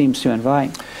era seems to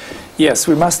invite? Yes,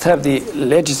 we must have the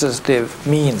legislative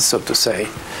means, so to say,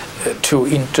 to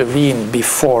intervene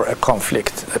before a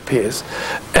conflict appears,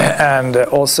 and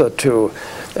also to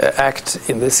act,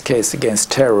 in this case,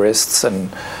 against terrorists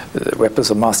and weapons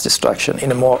of mass destruction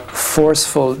in a more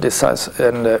forceful, decisive,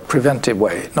 and preventive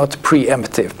way, not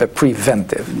preemptive, but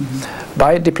preventive,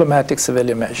 by diplomatic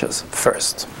civilian measures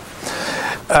first.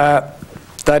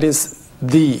 That is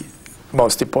the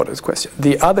most important question.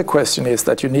 The other question is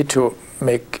that you need to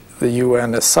make the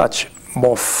UN as such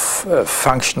more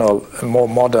functional, more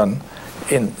modern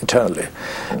internally.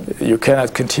 You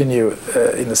cannot continue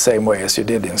in the same way as you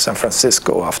did in San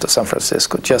Francisco after San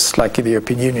Francisco. Just like in the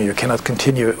European Union, you cannot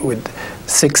continue with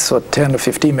 6 or 10 or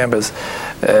 15 members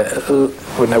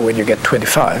when you get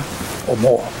 25 or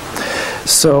more.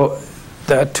 So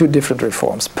there are two different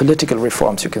reforms: political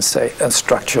reforms, you can say, and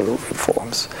structural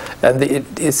reforms. And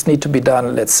it needs to be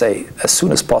done, let's say, as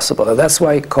soon as possible. And that's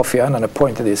why Kofi Annan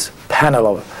appointed this panel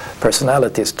of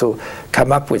personalities to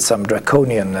come up with some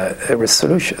draconian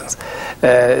resolutions,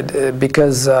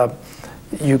 because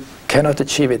you cannot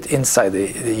achieve it inside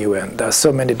the UN. There are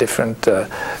so many different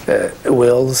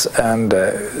wills, and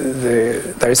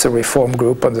there is a reform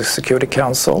group on the Security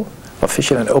Council,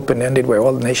 official and open-ended, where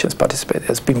all the nations participate. It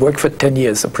has been working for 10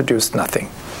 years and produced nothing.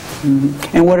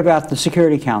 Mm-hmm. And what about the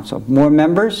Security Council? More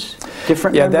members?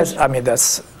 Different members?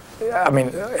 I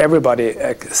mean, everybody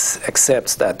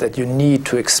accepts that you need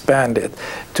to expand it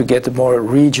to get a more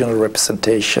regional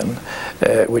representation,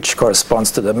 which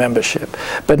corresponds to the membership.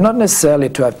 But not necessarily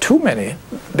to have too many,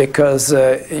 because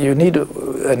you need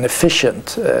an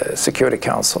efficient Security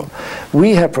Council.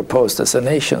 We have proposed as a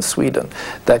nation, Sweden,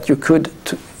 that you could,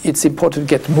 it's important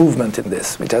to get movement in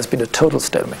this. It has been a total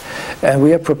stalemate. And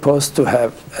we have proposed to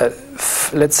have,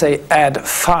 let's say, add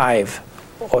 5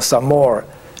 or some more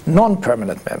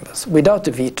non-permanent members without the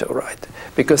veto right,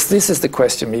 because this is the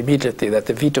question immediately, that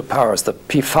the veto powers, the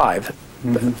P5,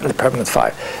 the permanent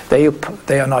 5,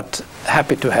 they are not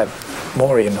happy to have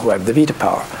more in who have the veto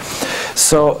power.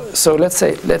 So let's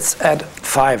add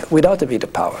 5 without the veto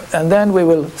power, and then we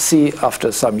will see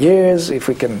after some years if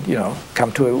we can,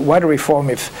 come to a wider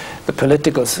reform if the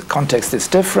political context is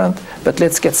different. But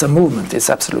let's get some movement.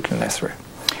 It's absolutely necessary.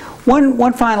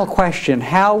 One final question.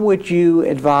 How would you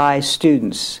advise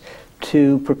students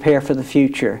to prepare for the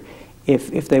future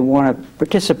if they want to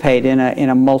participate in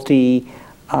a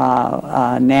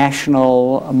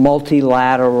national,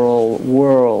 multilateral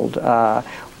world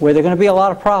where there are going to be a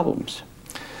lot of problems?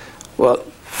 Well,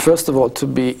 first of all, to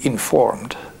be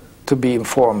informed.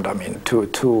 I mean,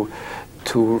 to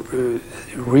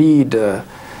read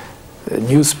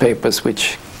newspapers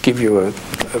which give you a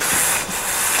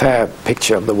fair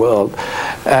picture of the world,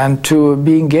 and to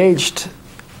be engaged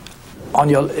on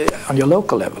your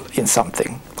local level in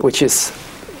something which is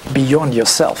beyond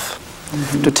yourself.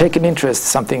 To take an interest in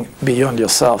something beyond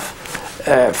yourself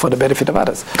for the benefit of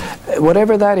others.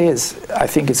 Whatever that is, I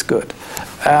think it's good.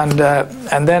 And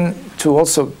then to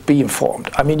also be informed.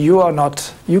 I mean,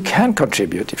 you can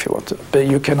contribute if you want to, but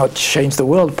you cannot change the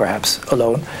world perhaps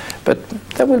alone. But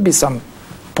there will be some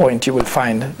point you will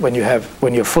find when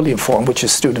you're fully informed, which a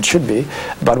student should be,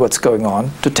 about what's going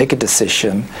on, to take a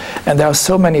decision. And there are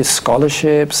so many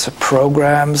scholarships,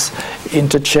 programs,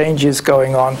 interchanges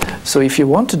going on. So if you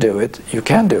want to do it, you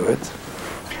can do it.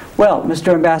 Well,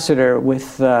 Mr. Ambassador,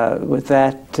 with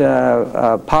that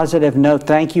positive note,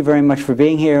 thank you very much for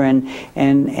being here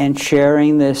and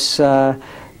sharing this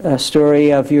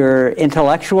story of your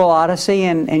intellectual odyssey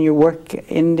and your work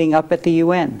ending up at the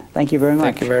UN. Thank you very much.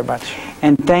 Thank you very much.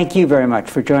 And thank you very much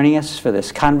for joining us for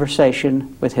this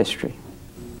conversation with history.